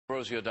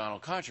Rosie O'Donnell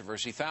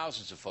controversy,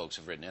 thousands of folks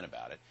have written in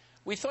about it.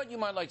 We thought you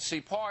might like to see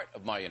part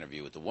of my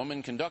interview with the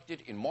woman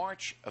conducted in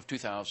March of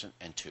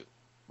 2002.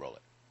 Roll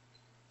it.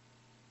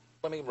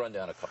 Let me run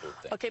down a couple of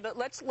things. Okay, but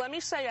let me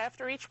say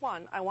after each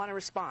one, I want to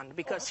respond,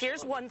 because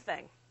here's one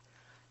thing.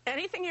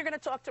 Anything you're going to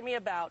talk to me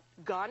about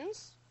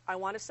guns, I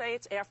want to say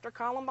it's after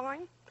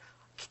Columbine.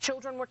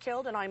 Children were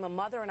killed, and I'm a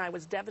mother, and I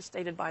was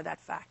devastated by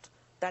that fact.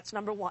 That's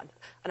number one.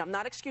 And I'm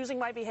not excusing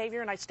my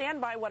behavior, and I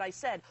stand by what I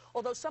said,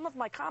 although some of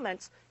my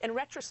comments, in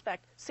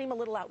retrospect, seem a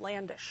little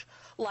outlandish.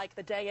 Like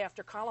the day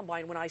after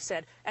Columbine when I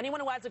said, anyone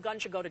who has a gun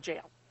should go to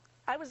jail.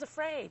 I was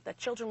afraid that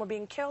children were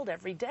being killed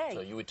every day.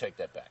 So you would take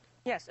that back?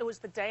 Yes, it was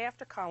the day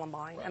after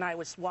Columbine, and I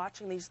was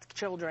watching these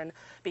children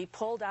be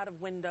pulled out of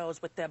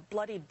windows with their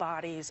bloodied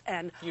bodies.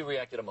 And you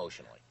reacted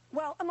emotionally?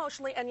 Well,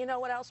 emotionally, and you know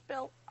what else,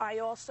 Bill? I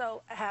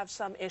also have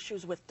some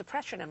issues with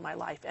depression in my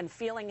life and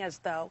feeling as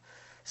though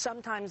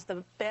sometimes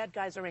the bad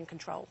guys are in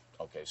control.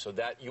 Okay, so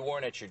that you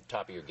weren't at your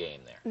top of your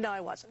game there. No,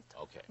 I wasn't.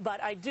 Okay.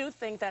 But I do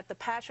think that the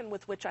passion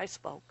with which I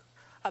spoke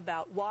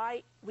about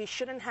why we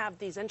shouldn't have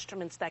these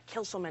instruments that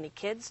kill so many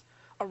kids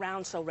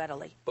around so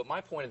readily. But my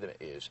point of it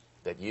is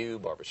that you,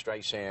 Barbara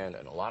Streisand,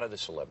 and a lot of the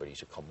celebrities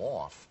who come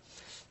off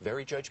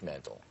very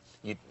judgmental,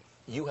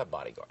 you have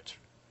bodyguards,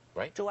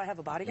 right? Do I have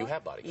a bodyguard? You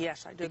have bodyguards.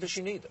 Yes, I do. Because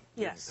you need them.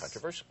 Yes. You're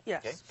controversial.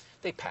 Yes. Okay?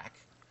 They pack.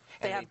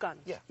 They have guns.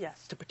 Yeah.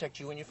 Yes. To protect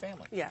you and your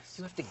family. Yes.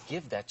 You have to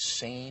give that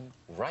same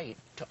right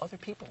to other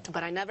people.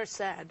 But I never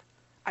said,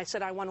 I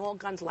said I want all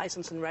guns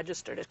licensed and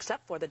registered,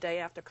 except for the day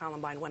after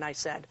Columbine when I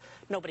said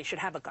nobody should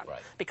have a gun.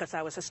 Right. Because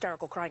I was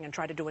hysterical crying and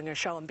tried to doing a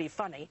show and be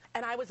funny.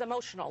 And I was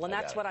emotional, and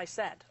that's what I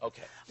said.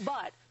 Okay.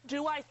 But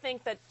do I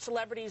think that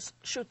celebrities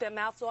shoot their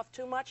mouths off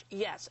too much?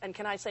 Yes. And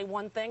can I say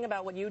one thing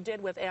about what you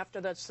did with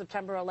after the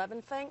September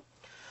 11th thing?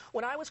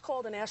 When I was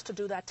called and asked to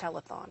do that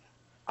telethon,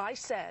 I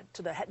said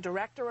to the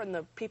director and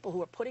the people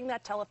who are putting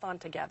that telethon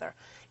together,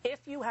 if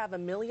you have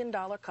 $1 million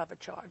cover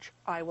charge,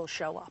 I will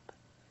show up.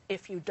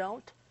 If you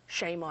don't,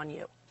 shame on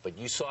you. But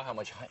you saw how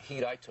much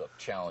heat I took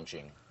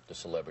challenging the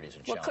celebrities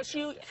and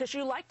challenging them. Because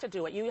you like to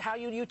do it.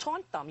 You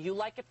taunt them. You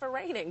like it for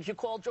ratings. You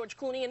call George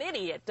Clooney an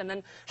idiot, and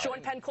then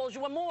Sean Penn calls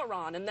you a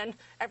moron, and then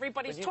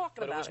everybody's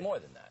talking about it. But it was more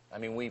than that. I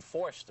mean, we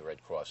forced the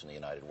Red Cross and the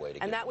United Way to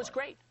give And that was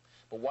great.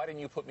 But why didn't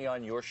you put me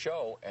on your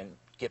show and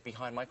get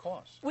behind my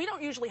cause? We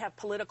don't usually have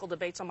political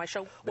debates on my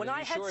show. But are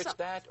you sure it's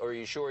that, or are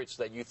you sure it's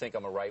that you think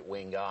I'm a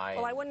right-wing guy?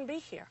 Well, I wouldn't be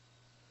here.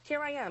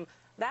 Here I am.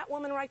 That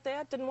woman right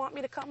there didn't want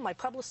me to come. My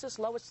publicist,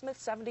 Lois Smith,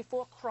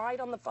 74, cried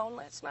on the phone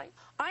last night.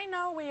 I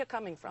know where you're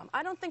coming from.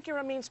 I don't think you're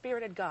a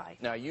mean-spirited guy.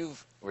 Now,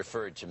 you've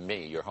referred to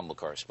me, your humble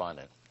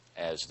correspondent,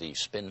 as the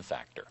spin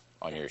factor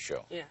on your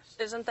show. Yes.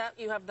 Isn't that,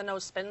 you have the no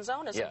spin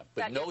zone? Isn't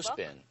but no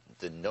spin,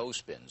 the no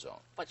spin zone.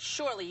 But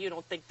surely you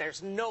don't think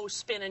there's no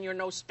spin in your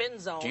no spin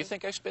zone. Do you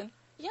think I spin?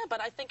 Yeah,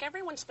 but I think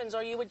everyone spins,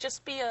 or you would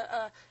just be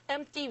a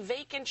empty,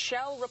 vacant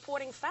shell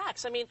reporting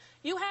facts. I mean,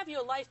 you have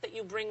your life that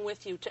you bring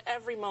with you to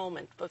every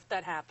moment if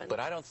that happens. But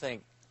I don't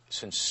think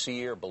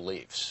sincere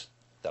beliefs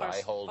that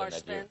I hold in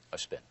that you're a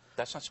spin.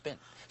 That's not spin.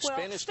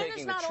 Spin is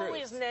taking the truth. Spin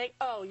is not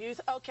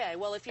always okay,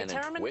 well, if you and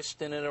then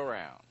twisting it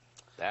around.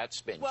 That's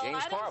spin. Well,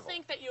 James I don't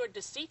think that you're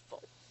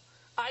deceitful.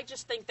 I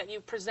just think that you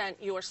present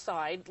your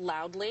side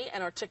loudly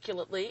and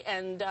articulately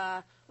and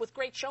with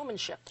great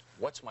showmanship.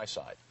 What's my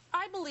side?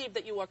 I believe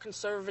that you are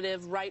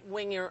conservative,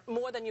 right-winger,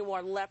 more than you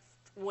are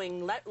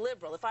left-wing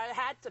liberal. If I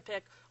had to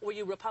pick, were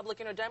you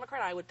Republican or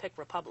Democrat, I would pick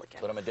Republican.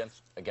 But I'm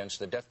against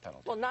the death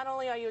penalty. Well, not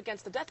only are you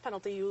against the death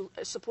penalty, you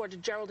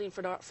supported Geraldine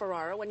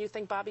Ferraro, and you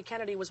think Bobby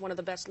Kennedy was one of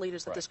the best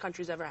leaders that this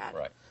country's ever had.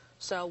 Right.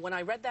 So when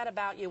I read that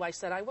about you, I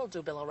said, I will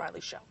do Bill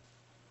O'Reilly's show.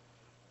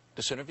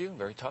 This interview,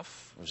 very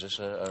tough? Was this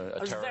a I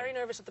was very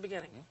nervous at the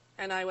beginning.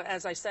 And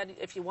as I said,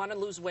 if you want to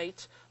lose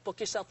weight, book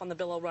yourself on the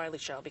Bill O'Reilly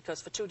show,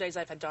 because for 2 days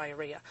I've had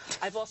diarrhea.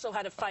 I've also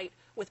had a fight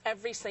with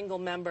every single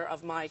member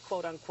of my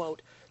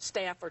quote-unquote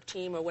staff or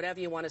team or whatever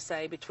you want to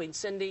say, between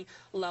Cindy,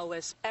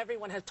 Lois.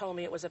 Everyone has told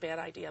me it was a bad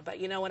idea. But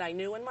you know what? I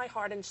knew in my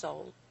heart and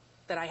soul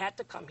that I had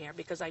to come here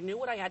because I knew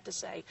what I had to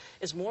say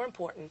is more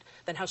important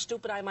than how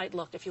stupid I might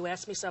look if you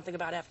asked me something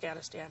about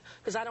Afghanistan,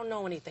 because I don't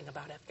know anything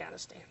about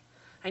Afghanistan.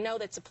 I know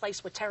that's a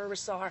place where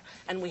terrorists are,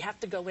 and we have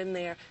to go in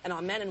there, and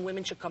our men and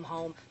women should come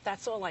home.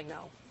 That's all I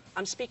know.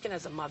 I'm speaking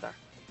as a mother.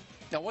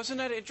 Now, wasn't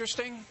that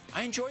interesting?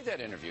 I enjoyed that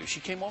interview. She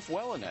came off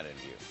well in that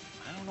interview.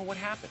 I don't know what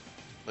happened,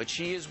 but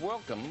she is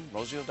welcome.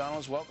 Rosie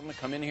O'Donnell is welcome to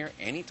come in here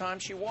anytime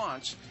she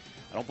wants.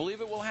 I don't believe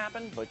it will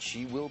happen, but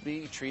she will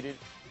be treated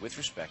with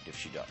respect if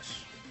she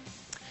does.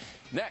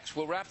 Next,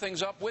 we'll wrap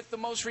things up with the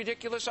most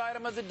ridiculous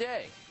item of the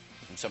day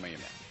from some of your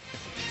men.